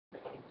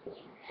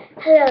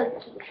Hello,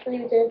 geeks,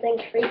 losers, and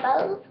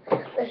creepos.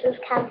 This is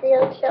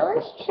Cassio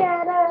Show's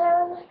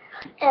channel,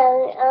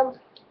 and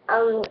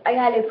I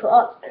gotta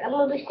put. I'm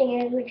gonna be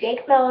singing with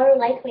Jake Miller,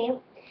 like me,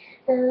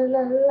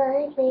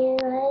 like me,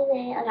 like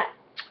me. I got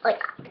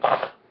like.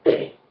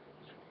 Okay.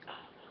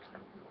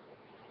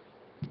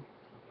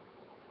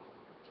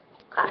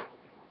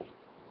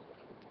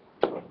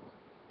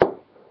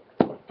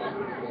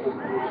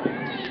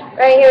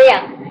 Right, here we go.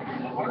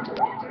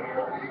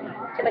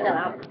 See if I got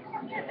out.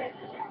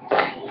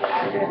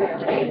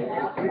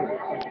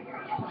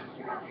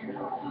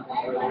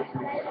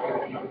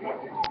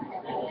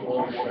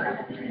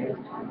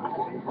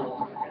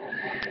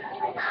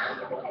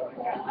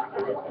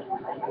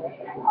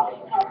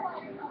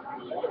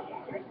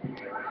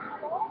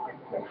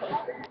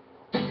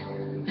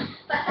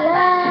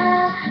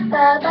 La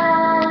ba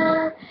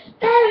ba,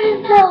 there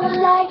is no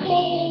one like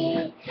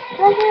me.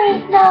 There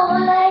is no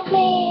one like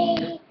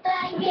me,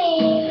 like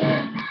me.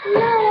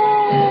 No,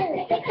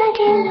 I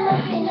can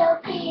look in your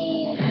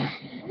feet.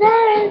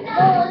 There is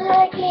no one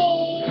like me.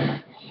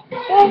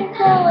 There is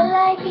no one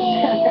like me.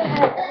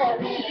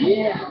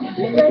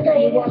 Let me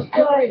tell you one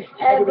story.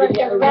 Everybody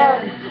get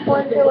around.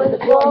 Once there was a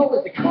boy who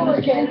was the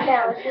coolest kid in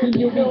town. He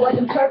knew he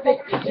wasn't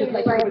perfect, just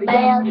like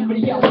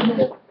everybody else.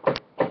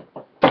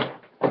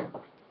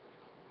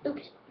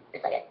 Oops,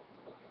 it's like it.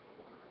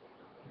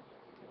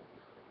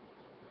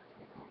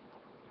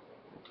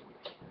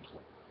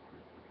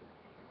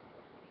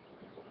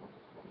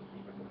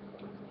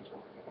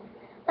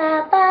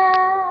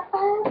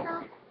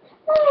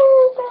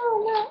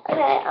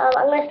 Okay, I'm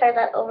gonna start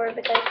that over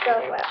because it's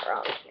going right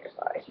wrong here,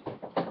 sorry.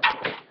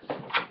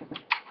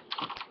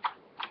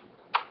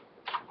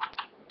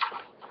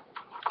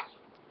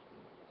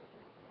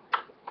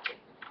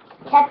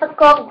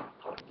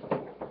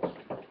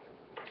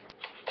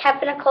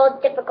 Technical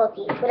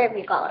difficulties, whatever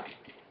you call it.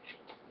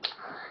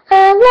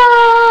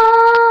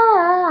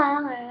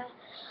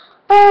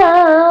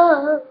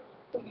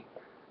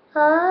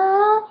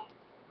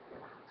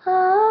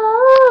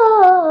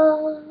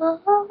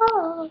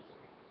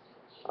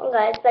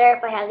 Okay, it's better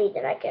if I have these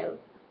and I can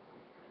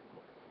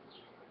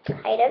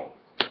hide it.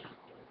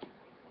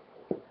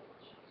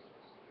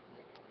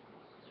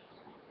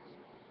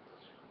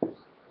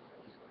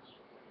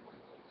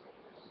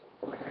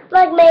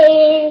 Like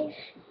me,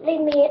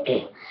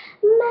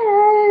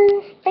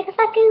 man, take a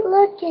second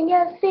look and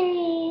you'll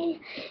see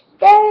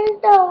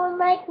there's no one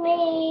like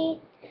me.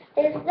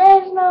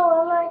 There's no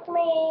one like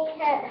me.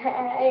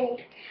 Hey,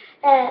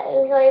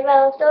 it's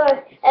about a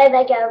store and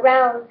I got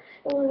around.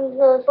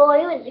 The boy,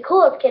 he was the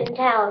coolest kid in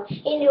town.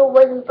 He knew it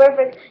wasn't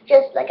perfect,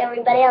 just like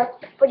everybody else,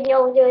 but he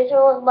always knew his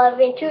own love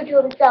and true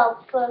to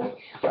himself.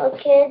 Little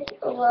kids,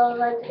 well,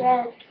 like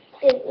that.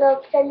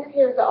 No, since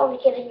he was the only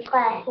kid in his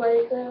class, where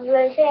he was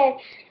very sad,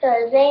 so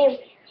his name,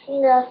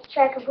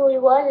 track of who he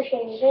was, or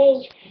change his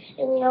age,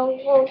 and well,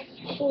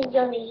 she's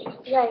only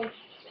young.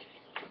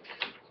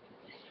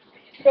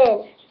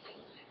 Finn.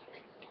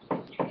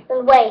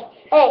 And wait,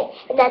 hey,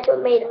 and that's what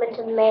made him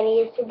into the man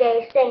he is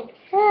today. Sing,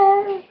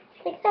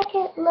 take a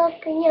second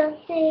look and you'll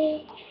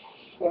see,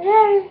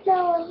 there is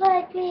no one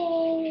like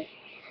me,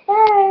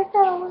 there is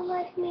no one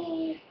like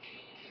me,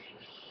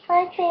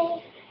 I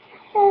think,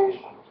 and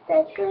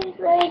that could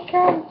really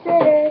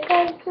consider,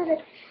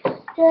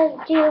 just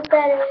do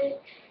better,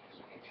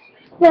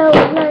 no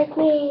one like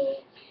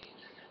me,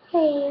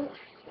 hey,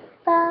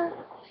 ba,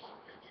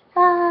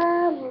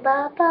 ba,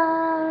 ba,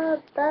 ba,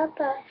 ba,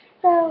 ba,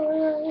 no one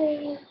like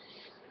me.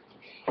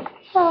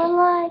 So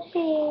like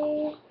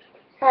me.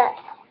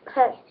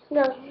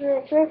 No,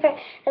 it's perfect.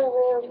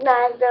 Everyone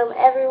knives them.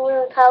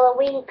 Everyone's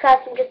Halloween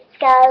costume gets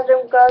disguised.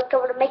 Them girls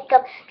covered in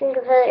makeup. Think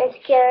of their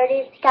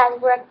insecurities. Guys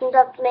working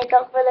up to make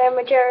up for their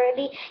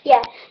maturity.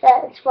 Yeah,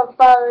 that's what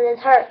followed his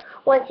hurt.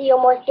 Once he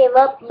almost gave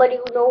up, but he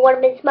would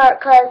have been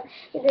smart, cause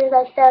he did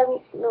like that.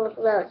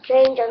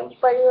 Change,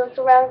 but he was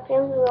around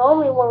him. The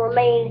only one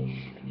remained.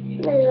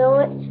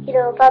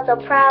 Felt so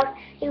proud.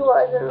 He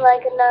wasn't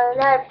like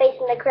another face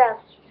in the crowd.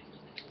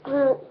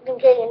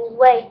 Getting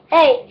way.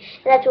 Hey,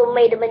 that's what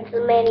made him into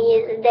the man he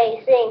is today.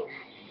 Sing.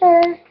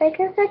 Take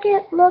a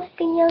second look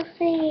and you'll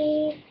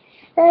see.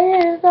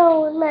 There is no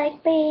one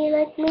like me,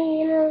 no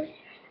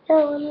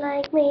one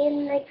like me,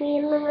 none like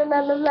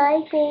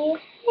me.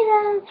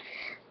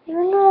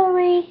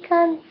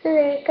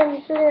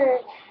 Reconsider.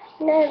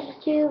 Never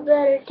do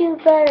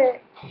better.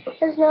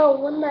 There's no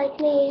one like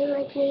me, no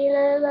one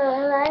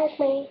like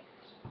me.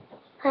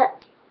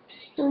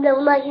 No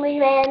one like me,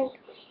 man.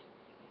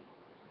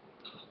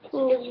 You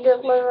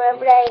look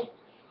every day.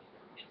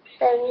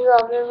 And you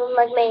love them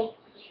like me.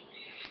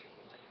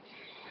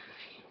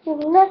 You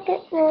look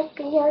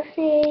and you'll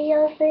see,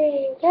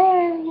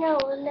 there's no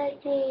one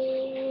like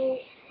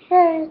me.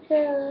 There's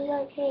no one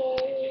like me.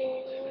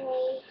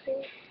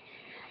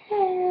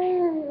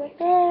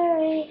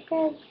 Very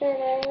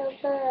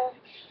consider,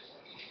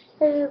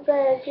 do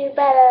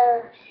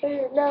better.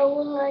 There's no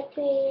one like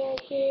me,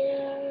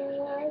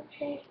 like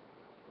me.